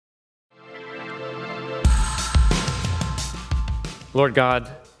Lord God,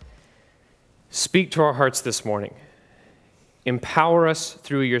 speak to our hearts this morning. Empower us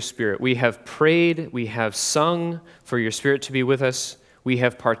through your Spirit. We have prayed, we have sung for your Spirit to be with us. We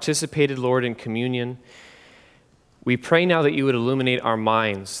have participated, Lord, in communion. We pray now that you would illuminate our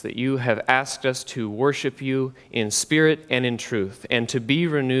minds, that you have asked us to worship you in spirit and in truth, and to be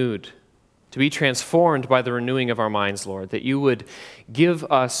renewed, to be transformed by the renewing of our minds, Lord, that you would give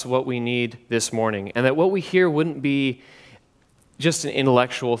us what we need this morning, and that what we hear wouldn't be just an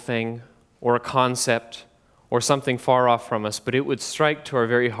intellectual thing or a concept or something far off from us, but it would strike to our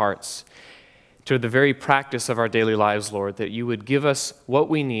very hearts, to the very practice of our daily lives, Lord, that you would give us what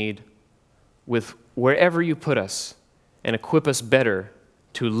we need with wherever you put us and equip us better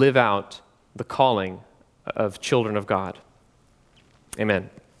to live out the calling of children of God.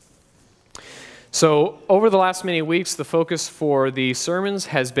 Amen. So over the last many weeks, the focus for the sermons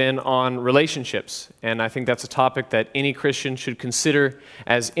has been on relationships, and I think that's a topic that any Christian should consider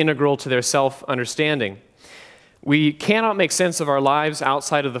as integral to their self-understanding. We cannot make sense of our lives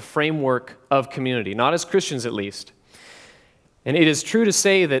outside of the framework of community, not as Christians at least. And it is true to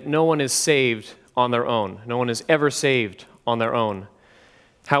say that no one is saved on their own. No one is ever saved on their own.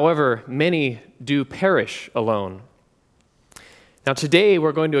 However, many do perish alone. Now today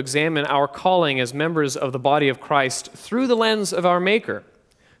we're going to examine our calling as members of the body of Christ through the lens of our Maker,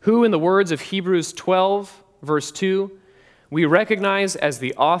 who, in the words of Hebrews 12, verse 2, we recognize as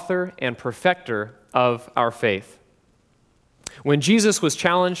the author and perfecter of our faith. When Jesus was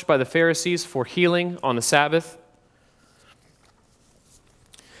challenged by the Pharisees for healing on the Sabbath,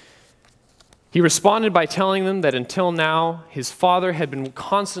 he responded by telling them that until now, his Father had been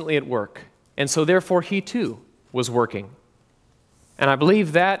constantly at work, and so therefore he too was working. And I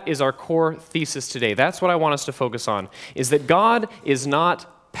believe that is our core thesis today. That's what I want us to focus on, is that God is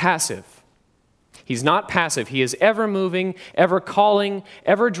not passive. He's not passive. He is ever moving, ever calling,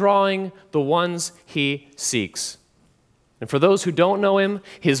 ever drawing the ones he seeks. And for those who don't know him,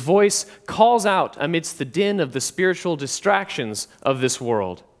 his voice calls out amidst the din of the spiritual distractions of this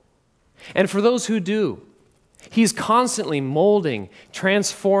world. And for those who do, he's constantly molding,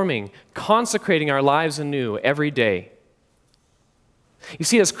 transforming, consecrating our lives anew every day. You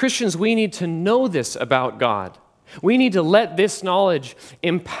see, as Christians, we need to know this about God. We need to let this knowledge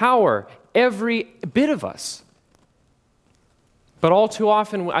empower every bit of us. But all too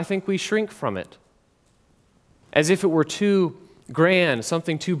often, I think we shrink from it, as if it were too grand,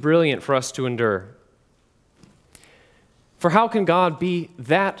 something too brilliant for us to endure. For how can God be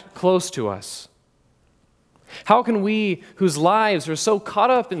that close to us? How can we, whose lives are so caught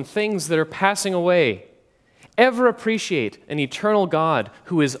up in things that are passing away, ever appreciate an eternal God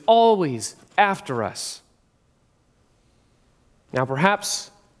who is always after us? Now,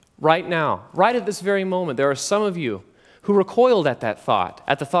 perhaps right now, right at this very moment, there are some of you who recoiled at that thought,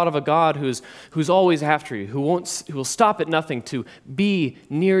 at the thought of a God who's always after you, who will stop at nothing to be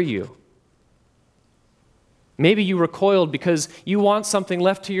near you. Maybe you recoiled because you want something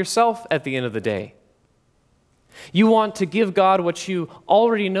left to yourself at the end of the day. You want to give God what you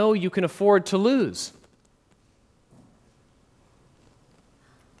already know you can afford to lose.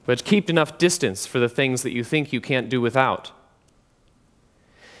 But keep enough distance for the things that you think you can't do without.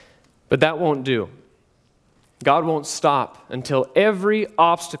 But that won't do. God won't stop until every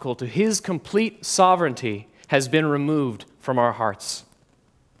obstacle to his complete sovereignty has been removed from our hearts.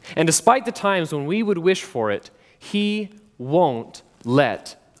 And despite the times when we would wish for it, he won't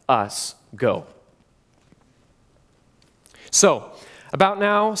let us go. So, about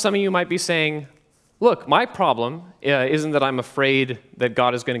now, some of you might be saying, look, my problem isn't that I'm afraid that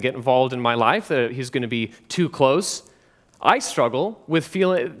God is going to get involved in my life, that he's going to be too close. I struggle with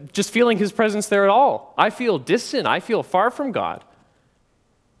feeling his presence there at all. I feel distant. I feel far from God.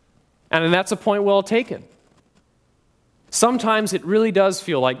 And that's a point well taken. Sometimes it really does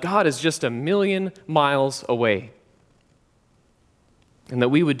feel like God is just a million miles away, and that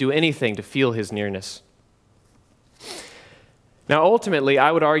we would do anything to feel his nearness. Now, ultimately,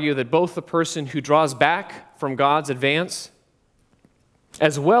 I would argue that both the person who draws back from God's advance,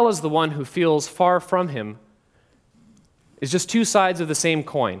 as well as the one who feels far from him, is just two sides of the same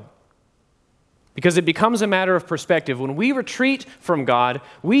coin. Because it becomes a matter of perspective. When we retreat from God,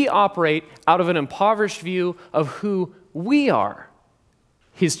 we operate out of an impoverished view of who we are,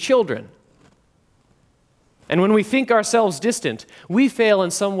 his children. And when we think ourselves distant, we fail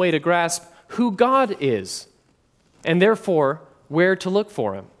in some way to grasp who God is, and therefore where to look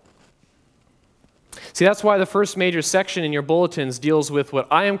for him. See, that's why the first major section in your bulletins deals with what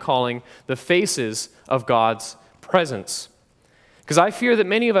I am calling the faces of God's presence. Because I fear that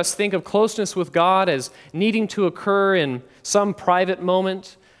many of us think of closeness with God as needing to occur in some private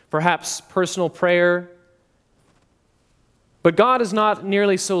moment, perhaps personal prayer. But God is not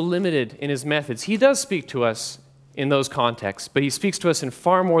nearly so limited in his methods. He does speak to us in those contexts, but he speaks to us in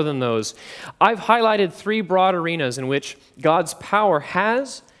far more than those. I've highlighted 3 broad arenas in which God's power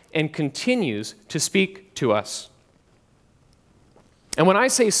has and continues to speak to us. And when I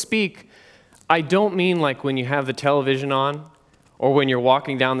say speak, I don't mean like when you have the television on or when you're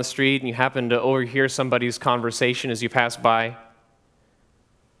walking down the street and you happen to overhear somebody's conversation as you pass by.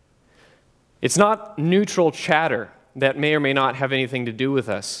 It's not neutral chatter that may or may not have anything to do with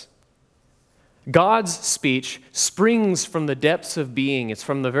us. God's speech springs from the depths of being. It's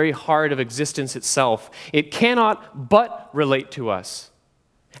from the very heart of existence itself. It cannot but relate to us,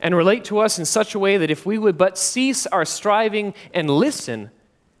 and relate to us in such a way that if we would but cease our striving and listen,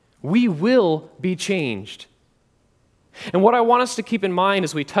 we will be changed. And what I want us to keep in mind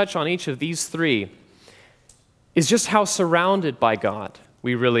as we touch on each of these 3 is just how surrounded by God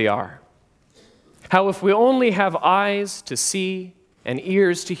we really are. How if we only have eyes to see and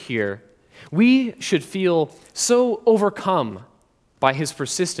ears to hear, we should feel so overcome by his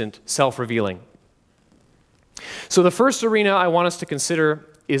persistent self-revealing. So the first arena I want us to consider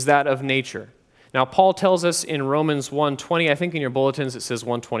is that of nature. Now, Paul tells us in Romans 1:20, I think in your bulletins it says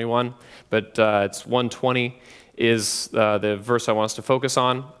 1:21, but it's 1:20 is the verse I want us to focus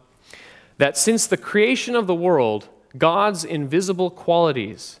on, that since the creation of the world, God's invisible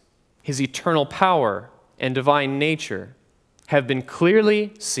qualities, his eternal power and divine nature, have been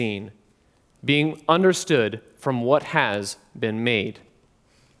clearly seen, being understood from what has been made.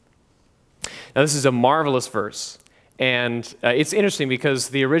 Now, this is a marvelous verse, and it's interesting because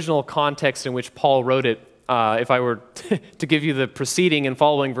the original context in which Paul wrote it, if I were to give you the preceding and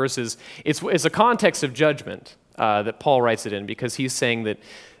following verses, it's a context of judgment that Paul writes it in, because he's saying that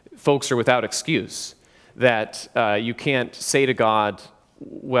folks are without excuse, that you can't say to God,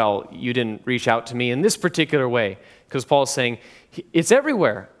 well, you didn't reach out to me in this particular way, because Paul's saying it's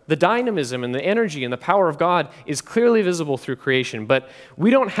everywhere. The dynamism and the energy and the power of God is clearly visible through creation, but we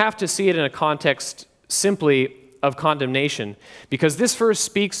don't have to see it in a context simply of condemnation, because this verse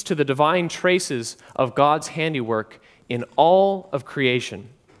speaks to the divine traces of God's handiwork in all of creation.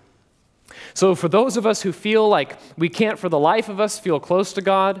 So for those of us who feel like we can't for the life of us feel close to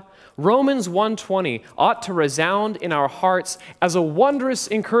God, Romans 1:20 ought to resound in our hearts as a wondrous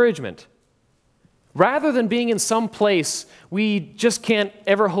encouragement. Rather than being in some place we just can't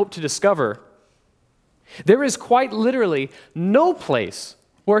ever hope to discover, there is quite literally no place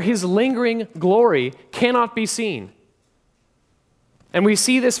where his lingering glory cannot be seen. And we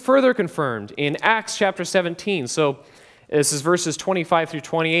see this further confirmed in Acts chapter 17. So this is verses 25 through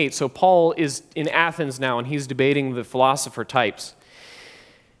 28. So Paul is in Athens now, and he's debating the philosopher types.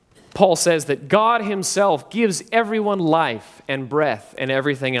 Paul says that God himself gives everyone life and breath and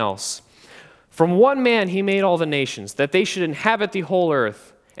everything else. From one man he made all the nations, that they should inhabit the whole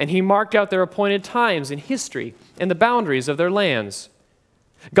earth, and he marked out their appointed times in history and the boundaries of their lands.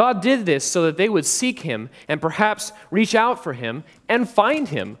 God did this so that they would seek him and perhaps reach out for him and find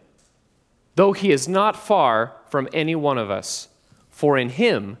him, though he is not far from any one of us. For in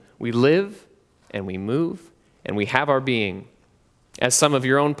him we live and we move and we have our being. As some of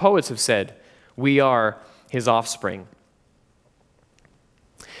your own poets have said, we are his offspring.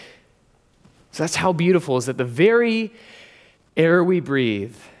 So that's how beautiful is that the very air we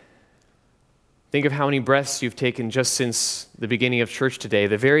breathe, think of how many breaths you've taken just since the beginning of church today,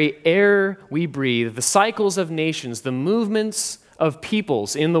 the very air we breathe, the cycles of nations, the movements of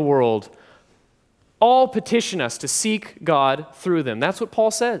peoples in the world, all petition us to seek God through them. That's what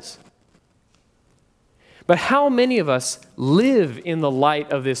Paul says. But how many of us live in the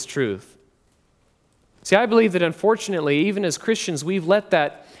light of this truth? See, I believe that unfortunately, even as Christians, we've let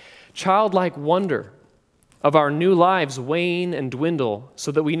that childlike wonder of our new lives wane and dwindle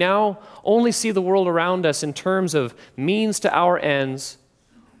so that we now only see the world around us in terms of means to our ends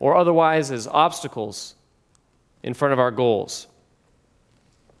or otherwise as obstacles in front of our goals.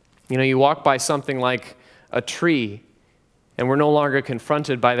 You know, you walk by something like a tree and we're no longer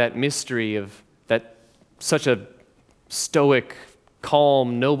confronted by that mystery of that such a stoic,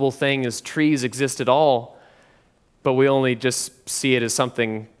 calm, noble thing as trees exist at all, but we only just see it as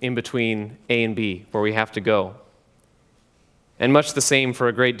something in between A and B where we have to go. And much the same for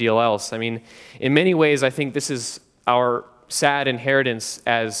a great deal else. I mean, in many ways, I think this is our sad inheritance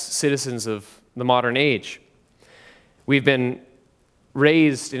as citizens of the modern age. We've been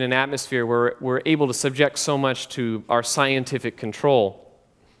raised in an atmosphere where we're able to subject so much to our scientific control.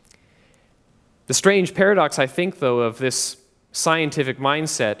 The strange paradox, I think, though, of this scientific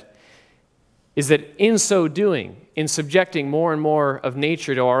mindset is that in so doing, in subjecting more and more of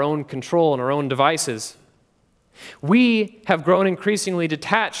nature to our own control and our own devices, we have grown increasingly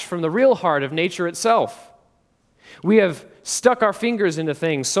detached from the real heart of nature itself. We have stuck our fingers into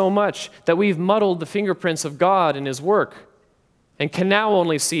things so much that we've muddled the fingerprints of God and His work and can now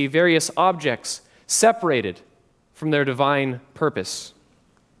only see various objects separated from their divine purpose.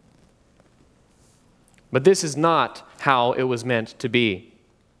 But this is not how it was meant to be.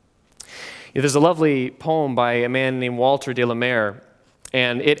 There's a lovely poem by a man named Walter de la Mare,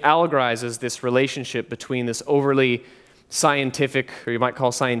 and it allegorizes this relationship between this overly scientific, or you might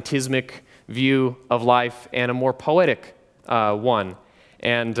call scientismic, view of life and a more poetic one.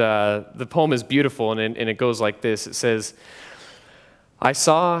 And the poem is beautiful, and it goes like this. It says, "I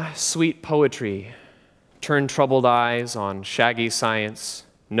saw sweet poetry turn troubled eyes on shaggy science,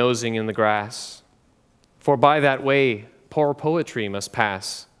 nosing in the grass. For by that way poor poetry must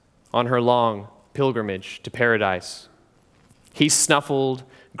pass on her long pilgrimage to paradise. He snuffled,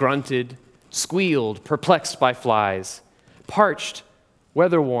 grunted, squealed, perplexed by flies, parched,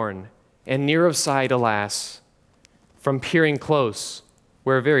 weather-worn, and near of sight, alas, from peering close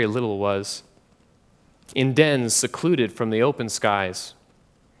where very little was, in dens secluded from the open skies.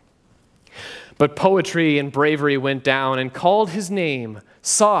 But poetry and bravery went down and called his name,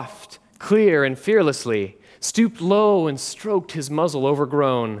 soft, clear, and fearlessly, stooped low and stroked his muzzle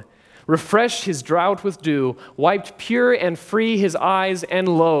overgrown, refreshed his drought with dew, wiped pure and free his eyes, and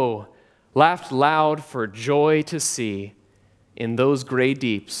lo, laughed loud for joy to see in those gray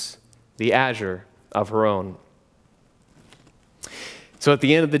deeps the azure of her own." So at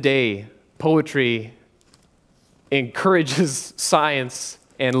the end of the day, poetry encourages science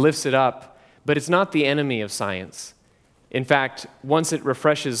and lifts it up, but it's not the enemy of science. In fact, once it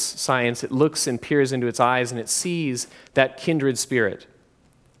refreshes science, it looks and peers into its eyes and it sees that kindred spirit.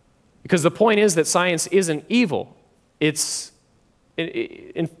 Because the point is that science isn't evil.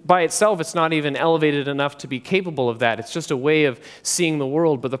 By itself, it's not even elevated enough to be capable of that. It's just a way of seeing the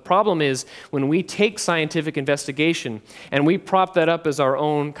world. But the problem is when we take scientific investigation and we prop that up as our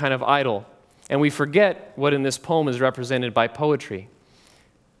own kind of idol, and we forget what in this poem is represented by poetry,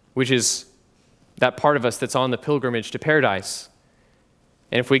 which is that part of us that's on the pilgrimage to paradise.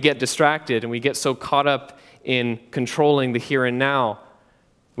 And if we get distracted and we get so caught up in controlling the here and now,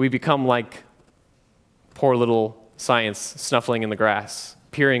 we become like poor little science snuffling in the grass,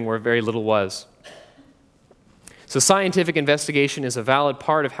 peering where very little was. So scientific investigation is a valid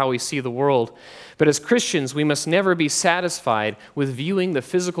part of how we see the world, but as Christians, we must never be satisfied with viewing the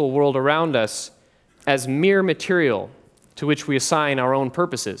physical world around us as mere material to which we assign our own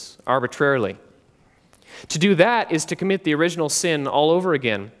purposes arbitrarily. To do that is to commit the original sin all over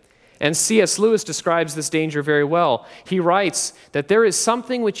again. And C.S. Lewis describes this danger very well. He writes that there is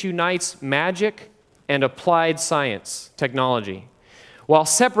something which unites magic and applied science, technology, while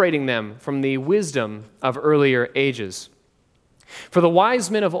separating them from the wisdom of earlier ages. For the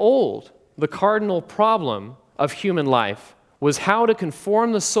wise men of old, the cardinal problem of human life was how to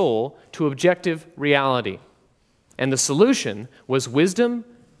conform the soul to objective reality. And the solution was wisdom,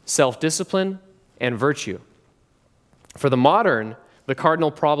 self-discipline, and virtue. For the modern, the cardinal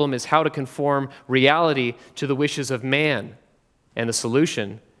problem is how to conform reality to the wishes of man, and the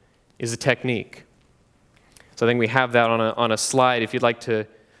solution is a technique. So I think we have that on a slide if you'd like to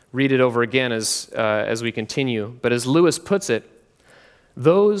read it over again as we continue. But as Lewis puts it,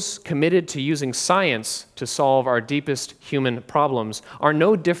 those committed to using science to solve our deepest human problems are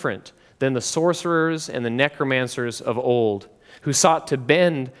no different than the sorcerers and the necromancers of old, who sought to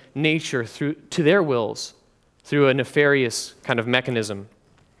bend nature to their wills through a nefarious kind of mechanism.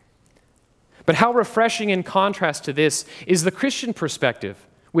 But how refreshing in contrast to this is the Christian perspective,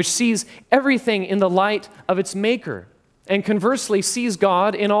 which sees everything in the light of its maker, and conversely sees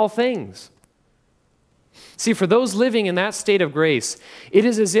God in all things. See, for those living in that state of grace, it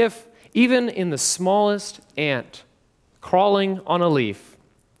is as if even in the smallest ant crawling on a leaf,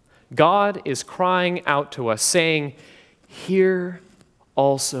 God is crying out to us, saying, "Here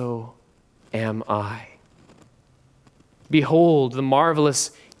also am I." Behold the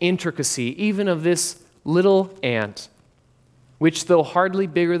marvelous intricacy even of this little ant, which, though hardly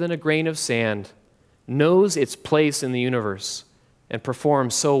bigger than a grain of sand, knows its place in the universe and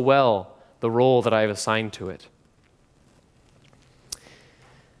performs so well the role that I have assigned to it.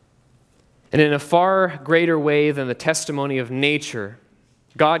 And in a far greater way than the testimony of nature,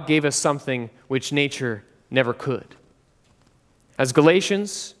 God gave us something which nature never could. As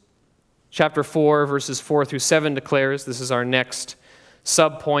Galatians chapter 4, verses 4 through 7 declares, this is our next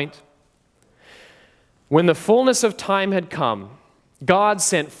subpoint, When the fullness of time had come, God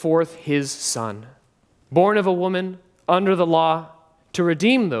sent forth his Son, born of a woman, under the law, to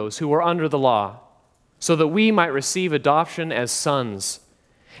redeem those who were under the law, so that we might receive adoption as sons.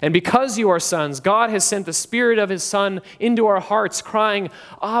 And because you are sons, God has sent the Spirit of his Son into our hearts, crying,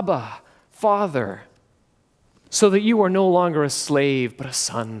 Abba, Father, so that you are no longer a slave, but a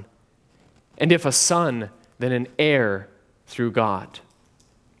son. And if a son, then an heir through God.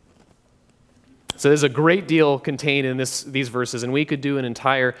 So there's a great deal contained in these verses, and we could do an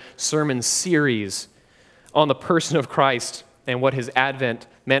entire sermon series on the person of Christ and what his advent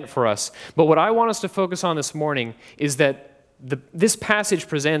meant for us. But what I want us to focus on this morning is that this passage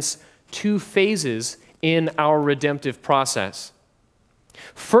presents two phases in our redemptive process.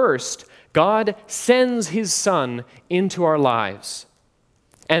 First, God sends his Son into our lives.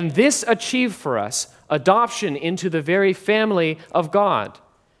 And this achieved for us adoption into the very family of God.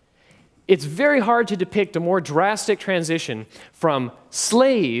 It's very hard to depict a more drastic transition from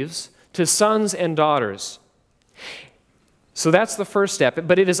slaves to sons and daughters. So that's the first step.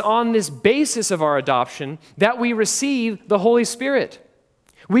 But it is on this basis of our adoption that we receive the Holy Spirit.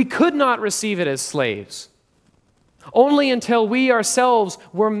 We could not receive it as slaves. Only until we ourselves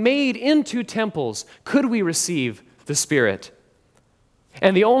were made into temples could we receive the Spirit.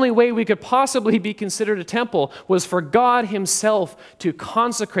 And the only way we could possibly be considered a temple was for God himself to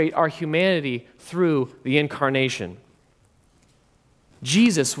consecrate our humanity through the incarnation.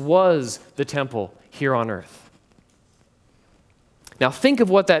 Jesus was the temple here on earth. Now think of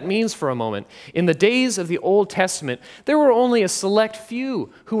what that means for a moment. In the days of the Old Testament, there were only a select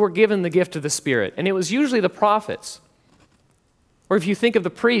few who were given the gift of the Spirit, and it was usually the prophets. Or if you think of the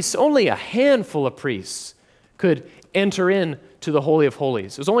priests, only a handful of priests could enter in to the Holy of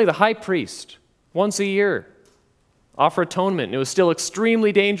Holies. It was only the high priest, once a year, offer atonement, and it was still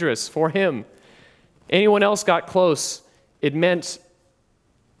extremely dangerous for him. Anyone else got close, it meant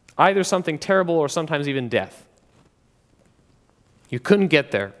either something terrible or sometimes even death. You couldn't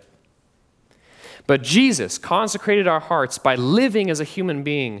get there. But Jesus consecrated our hearts by living as a human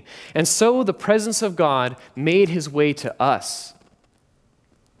being, and so the presence of God made his way to us.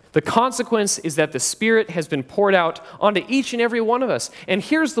 The consequence is that the Spirit has been poured out onto each and every one of us. And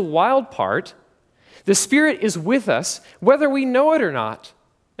here's the wild part. The Spirit is with us whether we know it or not,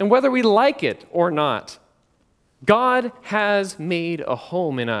 and whether we like it or not. God has made a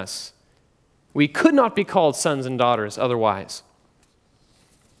home in us. We could not be called sons and daughters otherwise.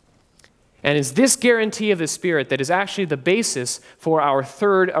 And it's this guarantee of the Spirit that is actually the basis for our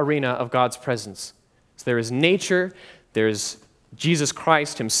third arena of God's presence. So there is nature, there's Jesus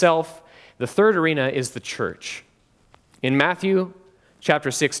Christ himself. The third arena is the church. In Matthew chapter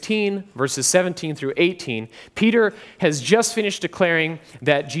 16, verses 17 through 18, Peter has just finished declaring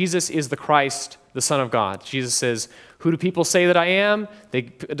that Jesus is the Christ, the Son of God. Jesus says, "Who do people say that I am?" The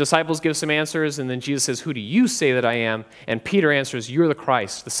disciples give some answers, and then Jesus says, "Who do you say that I am?" And Peter answers, "You're the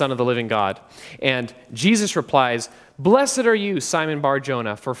Christ, the Son of the living God." And Jesus replies, "Blessed are you, Simon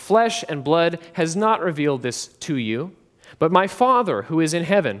Bar-Jonah, for flesh and blood has not revealed this to you, but my Father who is in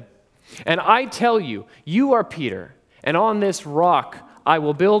heaven. And I tell you, you are Peter, and on this rock I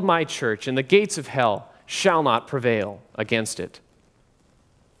will build my church, and the gates of hell shall not prevail against it."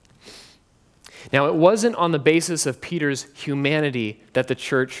 Now, it wasn't on the basis of Peter's humanity that the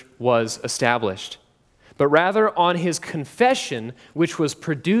church was established, but rather on his confession, which was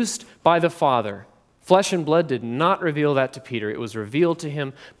produced by the Father. Flesh and blood did not reveal that to Peter. It was revealed to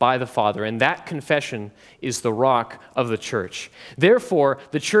him by the Father, and that confession is the rock of the church. Therefore,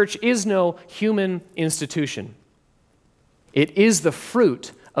 the church is no human institution. It is the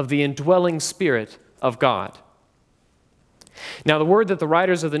fruit of the indwelling Spirit of God. Now, the word that the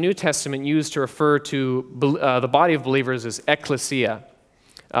writers of the New Testament use to refer to the body of believers is ecclesia.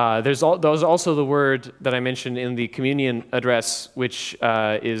 There's also the word that I mentioned in the communion address, which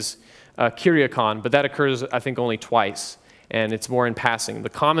is kyriakon, but that occurs, I think, only twice, and it's more in passing. The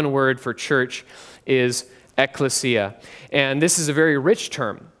common word for church is ecclesia, and this is a very rich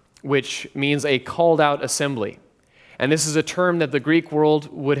term, which means a called-out assembly. And this is a term that the Greek world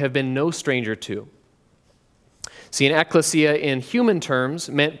would have been no stranger to. See, an ecclesia in human terms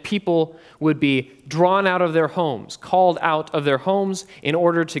meant people would be drawn out of their homes, called out of their homes in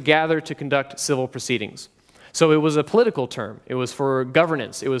order to gather to conduct civil proceedings. So it was a political term. It was for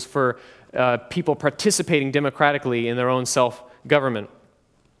governance. It was for people participating democratically in their own self-government.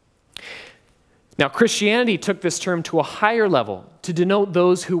 Now, Christianity took this term to a higher level to denote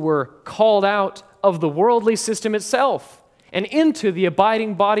those who were called out of the worldly system itself and into the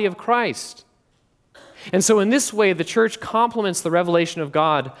abiding body of Christ. And so in this way, the church complements the revelation of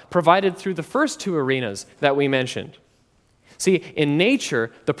God provided through the first two arenas that we mentioned. See, in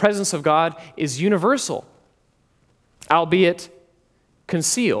nature, the presence of God is universal, albeit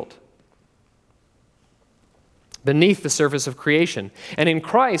concealed beneath the surface of creation. And in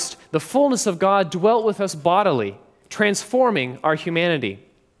Christ, the fullness of God dwelt with us bodily, transforming our humanity.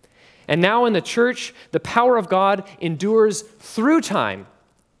 And now in the church, the power of God endures through time,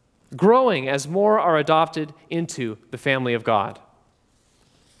 growing as more are adopted into the family of God.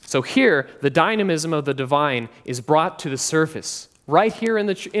 So here, the dynamism of the divine is brought to the surface, right here in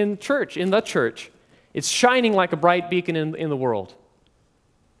the church. It's shining like a bright beacon in the world.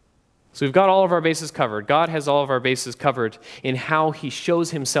 So we've got all of our bases covered. God has all of our bases covered in how he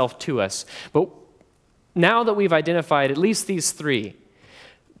shows himself to us. But now that we've identified at least these three,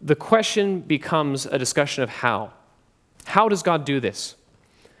 the question becomes a discussion of how. How does God do this?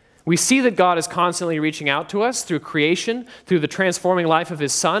 We see that God is constantly reaching out to us through creation, through the transforming life of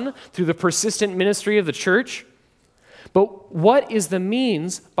his Son, through the persistent ministry of the church. But what is the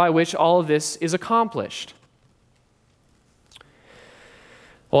means by which all of this is accomplished?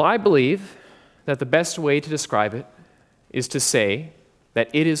 Well, I believe that the best way to describe it is to say that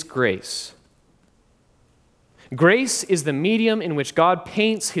it is grace. Grace is the medium in which God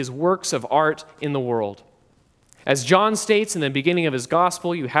paints his works of art in the world. As John states in the beginning of his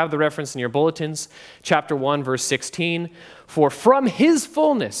gospel, you have the reference in your bulletins, chapter 1, verse 16, "For from his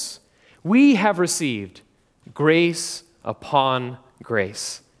fullness we have received grace upon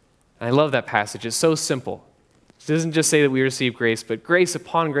grace." And I love that passage. It's so simple. It doesn't just say that we receive grace, but grace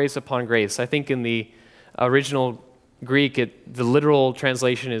upon grace upon grace. I think in the original Greek, the literal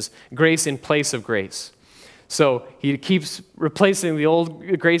translation is grace in place of grace. So he keeps replacing the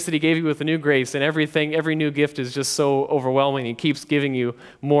old grace that he gave you with the new grace, and every new gift is just so overwhelming. He keeps giving you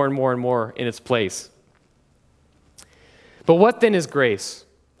more and more and more in its place. But what then is grace?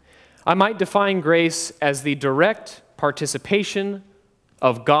 I might define grace as the direct participation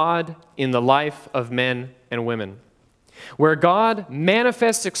of God in the life of men and women, where God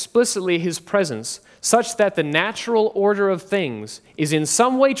manifests explicitly his presence such that the natural order of things is in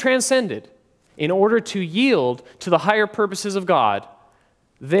some way transcended in order to yield to the higher purposes of God.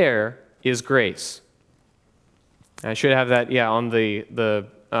 There is grace. I should have that, on the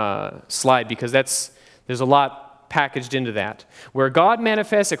slide, because there's a lot packaged into that. Where God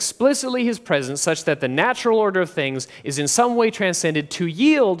manifests explicitly his presence such that the natural order of things is in some way transcended to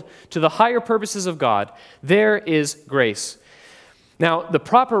yield to the higher purposes of God, there is grace. Now, the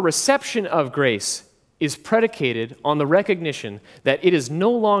proper reception of grace is predicated on the recognition that it is no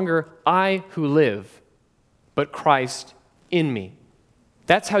longer I who live, but Christ in me.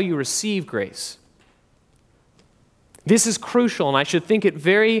 That's how you receive grace. This is crucial, and I should think it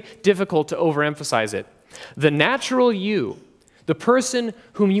very difficult to overemphasize it. The natural you, the person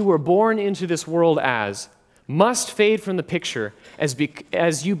whom you were born into this world as, must fade from the picture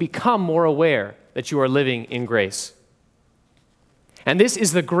as you become more aware that you are living in grace. And this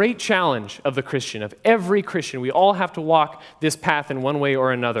is the great challenge of the Christian, of every Christian. We all have to walk this path in one way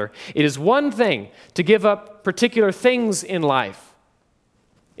or another. It is one thing to give up particular things in life.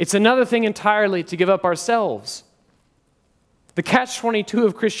 It's another thing entirely to give up ourselves. The catch-22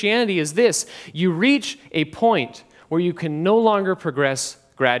 of Christianity is this: you reach a point where you can no longer progress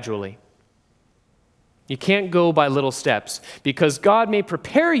gradually. You can't go by little steps, because God may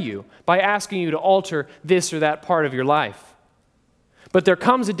prepare you by asking you to alter this or that part of your life. But there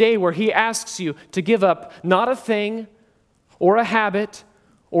comes a day where he asks you to give up not a thing or a habit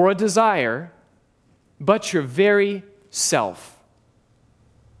or a desire, but your very self.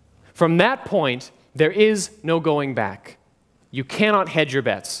 From that point, there is no going back. You cannot hedge your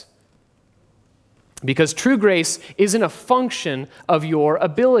bets. Because true grace isn't a function of your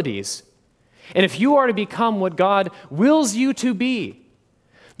abilities. And if you are to become what God wills you to be,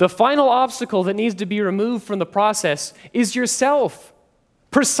 the final obstacle that needs to be removed from the process is yourself.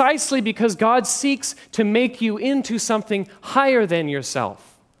 Precisely because God seeks to make you into something higher than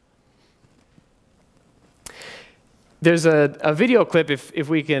yourself. There's a video clip, if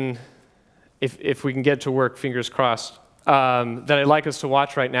we can get to work, fingers crossed, that I'd like us to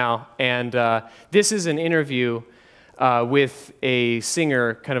watch right now. And this is an interview with a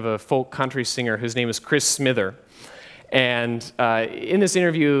singer, kind of a folk country singer, whose name is Chris Smither. And in this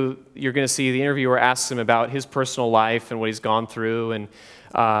interview, you're going to see the interviewer asks him about his personal life and what he's gone through and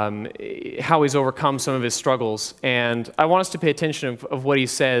how he's overcome some of his struggles. And I want us to pay attention of what he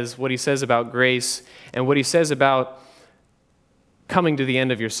says about grace, and what he says about coming to the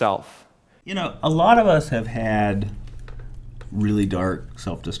end of yourself. You know, a lot of us have had really dark,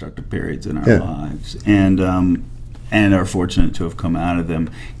 self-destructive periods in our lives, and are fortunate to have come out of them.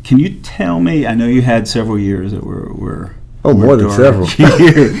 Can you tell me? I know you had several years that were more than several.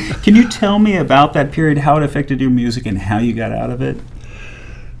 Can you tell me about that period, how it affected your music, and how you got out of it?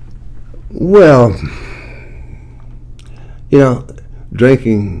 Well,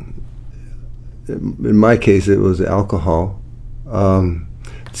 drinking. In my case, it was alcohol.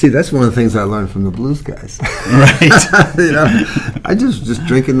 See, that's one of the things I learned from the blues guys. Right. I just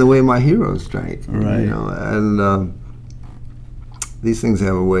drinking the way my heroes drank. Right. And these things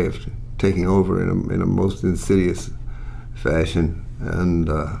have a way of taking over in a most insidious fashion. And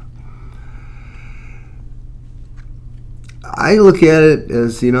I look at it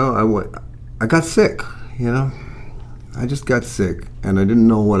as, I got sick. I just got sick, and I didn't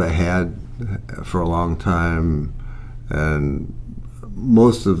know what I had for a long time, and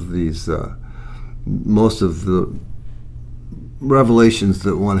most of the revelations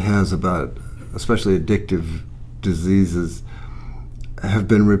that one has about, especially addictive diseases, have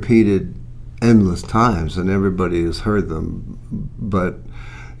been repeated endless times, and everybody has heard them. But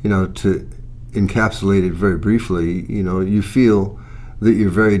to encapsulate it very briefly, you feel that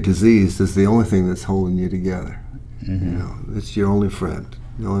your very disease is the only thing that's holding you together. Mm-hmm. It's your only friend,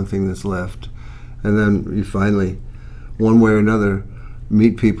 the only thing that's left. And then you finally, one way or another,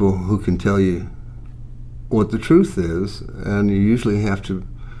 meet people who can tell you what the truth is, and you usually have to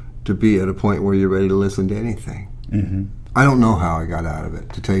be at a point where you're ready to listen to anything. Mm-hmm. I don't know how I got out of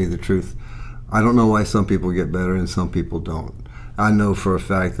it, to tell you the truth. I don't know why some people get better and some people don't. I know for a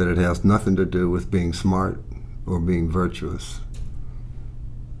fact that it has nothing to do with being smart or being virtuous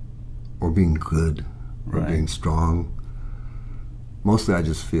or being good. Or being strong. Mostly I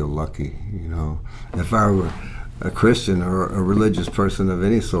just feel lucky, If I were a Christian or a religious person of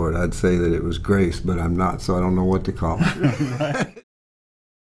any sort, I'd say that it was grace, but I'm not, so I don't know what to call it.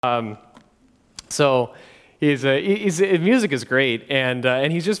 So his music is great,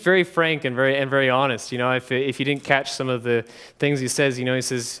 and he's just very frank and very honest. If you didn't catch some of the things he says, he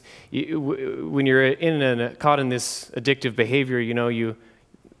says when you're caught in this addictive behavior,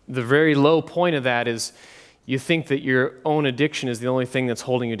 the very low point of that is you think that your own addiction is the only thing that's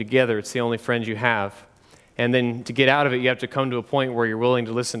holding you together. It's the only friend you have. And then to get out of it, you have to come to a point where you're willing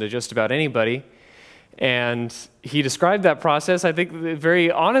to listen to just about anybody. And he described that process, I think, very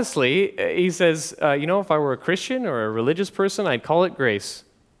honestly. He says, if I were a Christian or a religious person, I'd call it grace.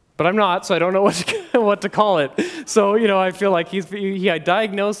 But I'm not, so I don't know what to call it. So, I feel like he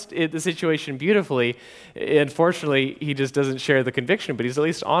diagnosed the situation beautifully. Unfortunately, he just doesn't share the conviction, but he's at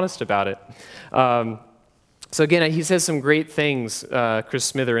least honest about it. So again, he says some great things, Chris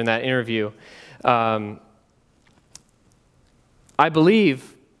Smither, in that interview. I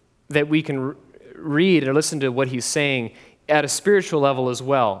believe that we can read or listen to what he's saying at a spiritual level as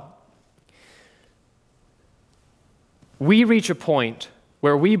well. We reach a point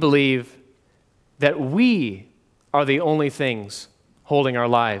where we believe that we are the only things holding our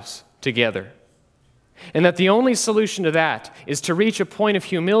lives together. And that the only solution to that is to reach a point of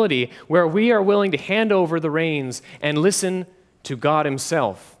humility where we are willing to hand over the reins and listen to God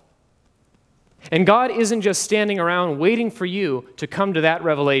Himself. And God isn't just standing around waiting for you to come to that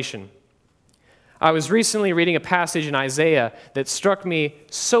revelation. I was recently reading a passage in Isaiah that struck me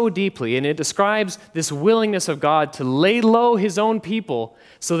so deeply, and it describes this willingness of God to lay low His own people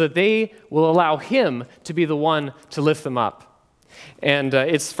so that they will allow Him to be the one to lift them up. And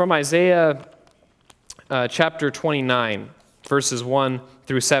it's from Isaiah chapter 29, verses 1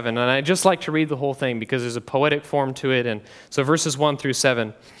 through 7. And I'd just like to read the whole thing because there's a poetic form to it. And so verses 1 through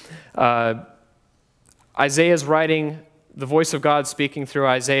 7, Isaiah's writing, the voice of God speaking through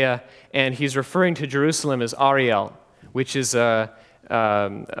Isaiah, and he's referring to Jerusalem as Ariel, which is a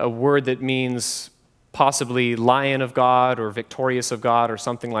word that means possibly lion of God or victorious of God or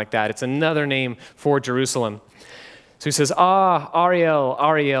something like that. It's another name for Jerusalem. So he says, Ariel,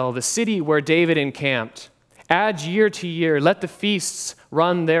 Ariel, the city where David encamped. Add year to year, let the feasts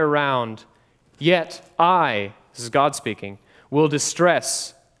run their round. Yet I, this is God speaking, will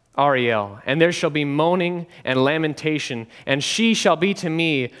distress Ariel, and there shall be moaning and lamentation, and she shall be to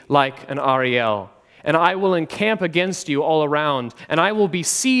me like an Ariel. And I will encamp against you all around, and I will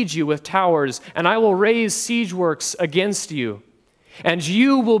besiege you with towers, and I will raise siege works against you. And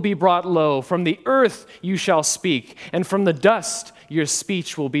you will be brought low. From the earth you shall speak, and from the dust your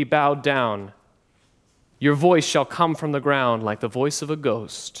speech will be bowed down. Your voice shall come from the ground like the voice of a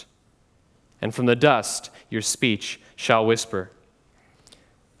ghost, and from the dust your speech shall whisper.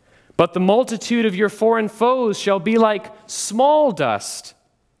 But the multitude of your foreign foes shall be like small dust,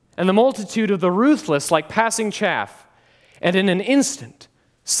 and the multitude of the ruthless like passing chaff. And in an instant,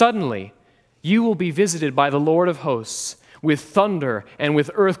 suddenly, you will be visited by the Lord of hosts, with thunder and with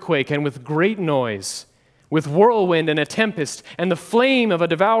earthquake and with great noise, with whirlwind and a tempest and the flame of a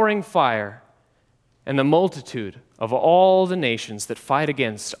devouring fire, and the multitude of all the nations that fight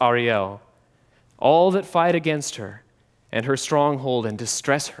against Ariel, all that fight against her and her stronghold and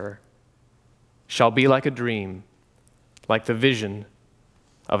distress her, shall be like a dream, like the vision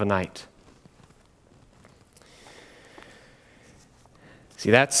of a night. See,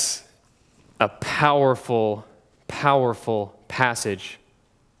 that's a powerful, powerful passage.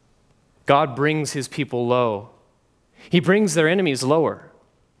 God brings his people low. He brings their enemies lower.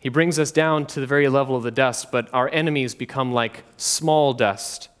 He brings us down to the very level of the dust, but our enemies become like small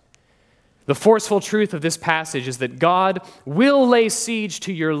dust. The forceful truth of this passage is that God will lay siege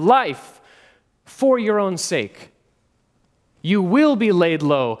to your life for your own sake. You will be laid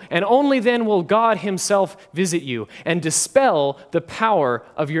low, and only then will God himself visit you and dispel the power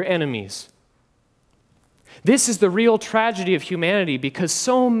of your enemies. This is the real tragedy of humanity, because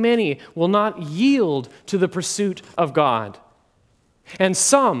so many will not yield to the pursuit of God. And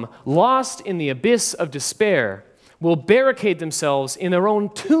some, lost in the abyss of despair, will barricade themselves in their own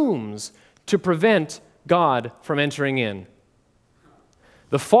tombs to prevent God from entering in.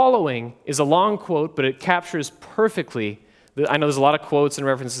 The following is a long quote, but it captures perfectly. I know there's a lot of quotes and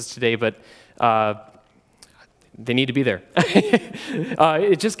references today, but they need to be there.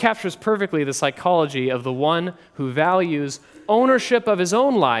 It just captures perfectly the psychology of the one who values ownership of his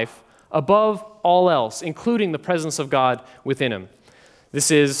own life above all else, including the presence of God within him.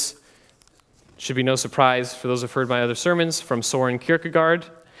 This should be no surprise for those who have heard my other sermons, from Soren Kierkegaard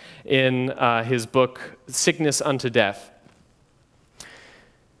in his book, Sickness Unto Death.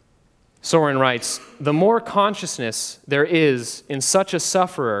 Soren writes, "The more consciousness there is in such a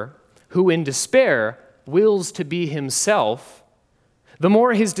sufferer who in despair wills to be himself, the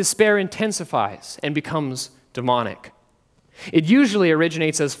more his despair intensifies and becomes demonic. It usually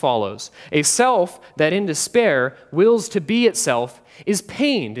originates as follows. A self that in despair wills to be itself is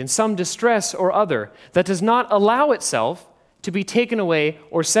pained in some distress or other that does not allow itself to be taken away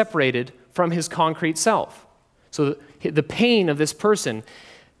or separated from his concrete self." So the pain of this person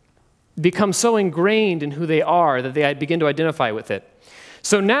becomes so ingrained in who they are that they begin to identify with it.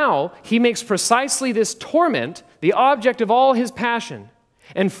 So now he makes precisely this torment the object of all his passion,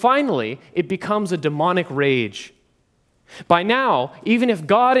 and finally it becomes a demonic rage. By now, even if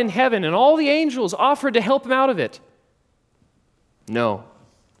God in heaven and all the angels offered to help him out of it, no,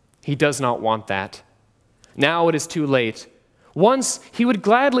 he does not want that. Now it is too late. Once he would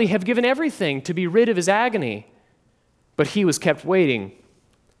gladly have given everything to be rid of his agony, but he was kept waiting.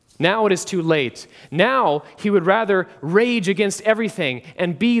 Now it is too late. Now he would rather rage against everything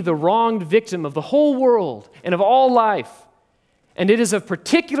and be the wronged victim of the whole world and of all life. And it is of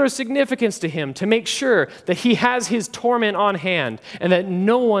particular significance to him to make sure that he has his torment on hand and that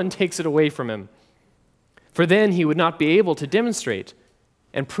no one takes it away from him. For then he would not be able to demonstrate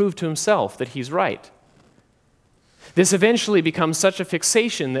and prove to himself that he's right. This eventually becomes such a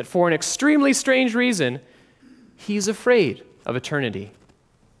fixation that for an extremely strange reason, he's afraid of eternity.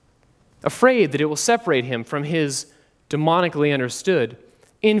 Afraid that it will separate him from his demonically understood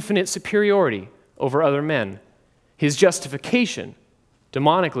infinite superiority over other men, his justification,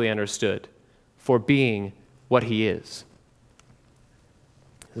 demonically understood, for being what he is.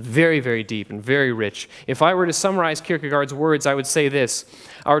 Very, very deep and very rich. If I were to summarize Kierkegaard's words, I would say this: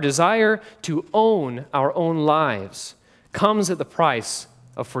 our desire to own our own lives comes at the price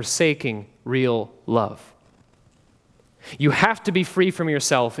of forsaking real love. You have to be free from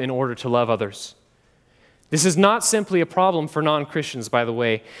yourself in order to love others. This is not simply a problem for non-Christians, by the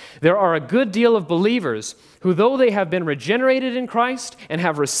way. There are a good deal of believers who, though they have been regenerated in Christ and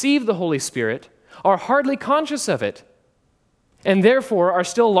have received the Holy Spirit, are hardly conscious of it, and therefore are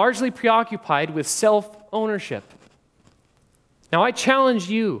still largely preoccupied with self-ownership. Now, I challenge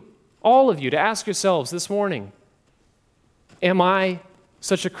you, all of you, to ask yourselves this morning, am I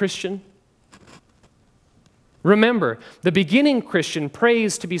such a Christian? Remember, the beginning Christian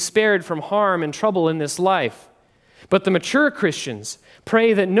prays to be spared from harm and trouble in this life, but the mature Christians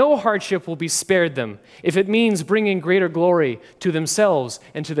pray that no hardship will be spared them if it means bringing greater glory to themselves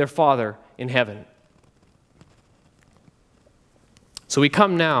and to their Father in heaven. So we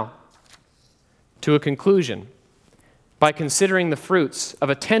come now to a conclusion by considering the fruits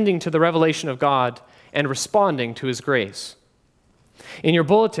of attending to the revelation of God and responding to His grace. In your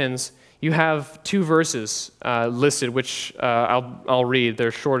bulletins, you have two verses listed, which I'll read. They're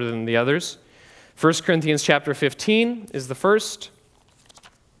shorter than the others. 1 Corinthians chapter 15 is the first.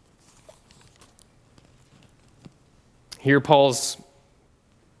 Here Paul's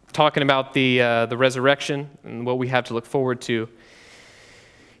talking about the resurrection and what we have to look forward to.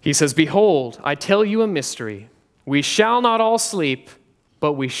 He says, "Behold, I tell you a mystery. We shall not all sleep,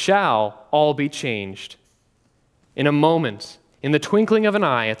 but we shall all be changed. In a moment, in the twinkling of an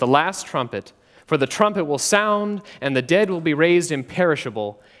eye, at the last trumpet, for the trumpet will sound, and the dead will be raised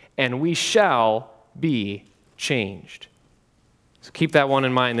imperishable, and we shall be changed." So keep that one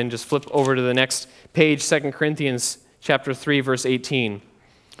in mind. Then just flip over to the next page, 2 Corinthians chapter 3, verse 18.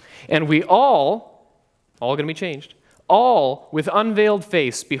 "And we all going to be changed, all with unveiled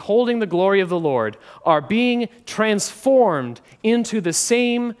face, beholding the glory of the Lord, are being transformed into the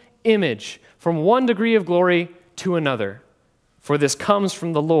same image, from one degree of glory to another. For this comes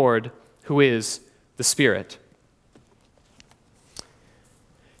from the Lord, who is the Spirit."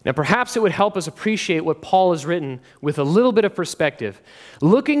 Now, perhaps it would help us appreciate what Paul has written with a little bit of perspective.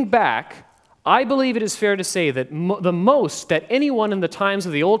 Looking back, I believe it is fair to say that the most that anyone in the times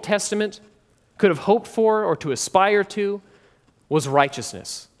of the Old Testament could have hoped for or to aspire to was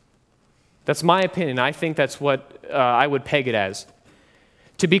righteousness. That's my opinion. I think that's what I would peg it as.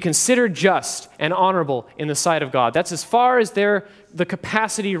 To be considered just and honorable in the sight of God. That's as far as the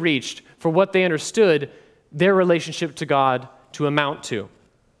capacity reached for what they understood their relationship to God to amount to.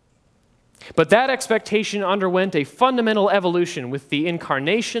 But that expectation underwent a fundamental evolution with the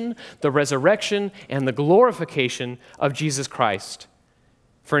incarnation, the resurrection, and the glorification of Jesus Christ.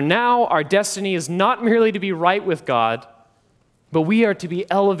 For now, our destiny is not merely to be right with God, but we are to be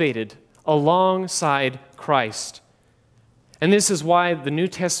elevated alongside Christ. And this is why the New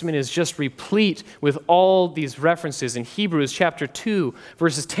Testament is just replete with all these references. In Hebrews chapter 2,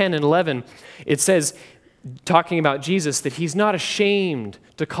 verses 10 and 11, it says, talking about Jesus, that he's not ashamed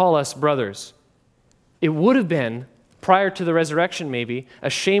to call us brothers. It would have been, prior to the resurrection maybe, a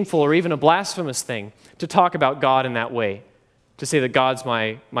shameful or even a blasphemous thing to talk about God in that way, to say that God's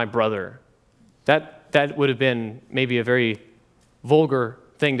my brother. That would have been maybe a very vulgar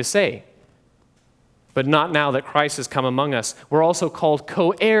thing to say. But not now that Christ has come among us. We're also called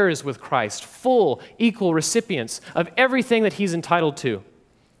co-heirs with Christ, full, equal recipients of everything that he's entitled to.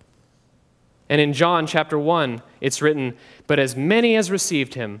 And in John chapter 1, it's written, "But as many as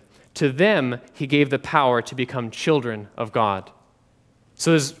received him, to them he gave the power to become children of God."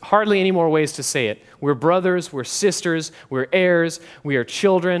 So there's hardly any more ways to say it. We're brothers, we're sisters, we're heirs, we are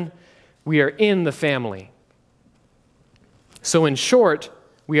children, we are in the family. So in short,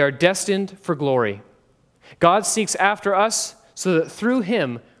 we are destined for glory. God seeks after us so that through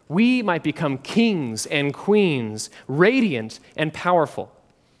him we might become kings and queens, radiant and powerful.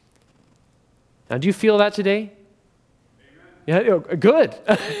 Now, do you feel that today? Amen. Yeah, good.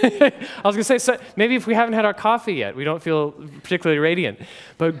 I was going to say, so maybe if we haven't had our coffee yet, we don't feel particularly radiant.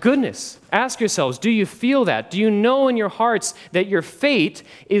 But goodness, ask yourselves, do you feel that? Do you know in your hearts that your fate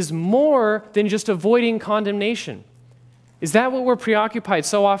is more than just avoiding condemnation? Is that what we're preoccupied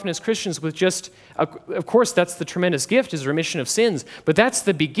so often as Christians with? Just, of course, that's the tremendous gift, is remission of sins, but that's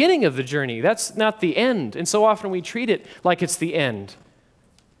the beginning of the journey. That's not the end. And so often we treat it like it's the end.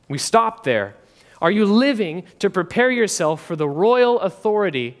 We stop there. Are you living to prepare yourself for the royal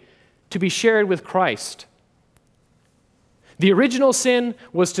authority to be shared with Christ? The original sin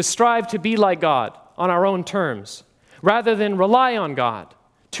was to strive to be like God on our own terms, rather than rely on God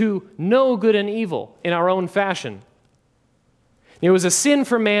to know good and evil in our own fashion. It was a sin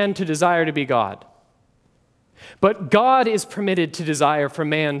for man to desire to be God. But God is permitted to desire for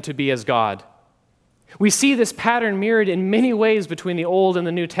man to be as God. We see this pattern mirrored in many ways between the Old and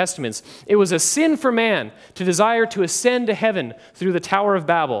the New Testaments. It was a sin for man to desire to ascend to heaven through the Tower of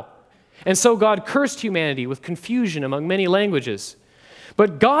Babel. And so God cursed humanity with confusion among many languages.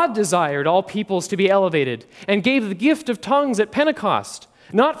 But God desired all peoples to be elevated and gave the gift of tongues at Pentecost,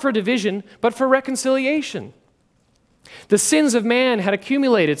 not for division, but for reconciliation. The sins of man had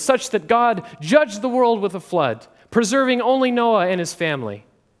accumulated such that God judged the world with a flood, preserving only Noah and his family.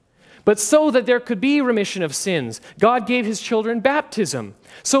 But so that there could be remission of sins, God gave his children baptism,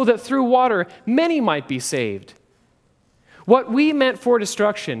 so that through water many might be saved. What we meant for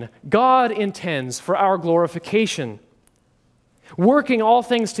destruction, God intends for our glorification, working all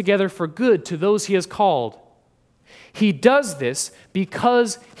things together for good to those he has called. He does this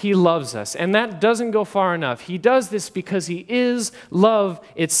because he loves us, and that doesn't go far enough. He does this because he is love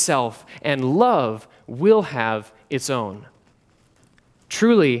itself, and love will have its own.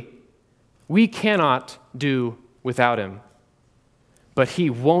 Truly, we cannot do without him, but he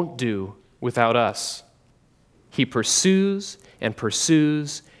won't do without us. He pursues and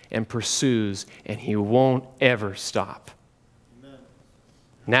pursues and pursues, and he won't ever stop. Amen.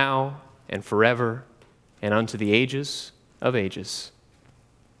 Now and forever. and unto the ages of ages.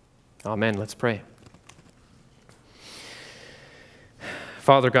 Amen. Let's pray.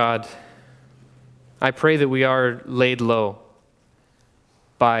 Father God, I pray that we are laid low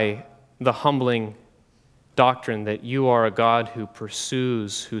by the humbling doctrine that you are a God who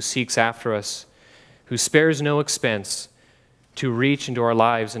pursues, who seeks after us, who spares no expense to reach into our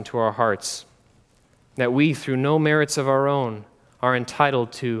lives and to our hearts, that we, through no merits of our own, are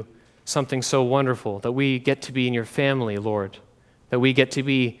entitled to something so wonderful, that we get to be in your family, Lord, that we get to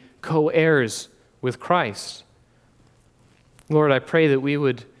be co-heirs with Christ. Lord, I pray that we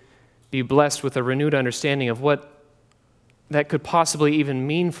would be blessed with a renewed understanding of what that could possibly even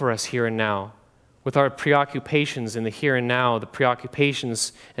mean for us here and now, with our preoccupations in the here and now, the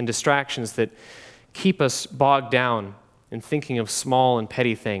preoccupations and distractions that keep us bogged down in thinking of small and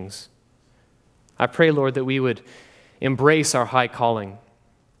petty things. I pray, Lord, that we would embrace our high calling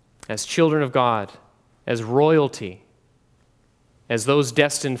as children of God, as royalty, as those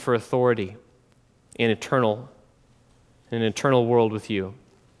destined for authority in an eternal world with you.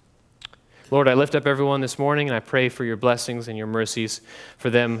 Lord, I lift up everyone this morning, and I pray for your blessings and your mercies for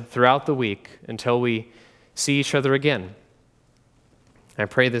them throughout the week until we see each other again. I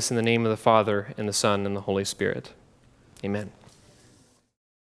pray this in the name of the Father, and the Son, and the Holy Spirit. Amen.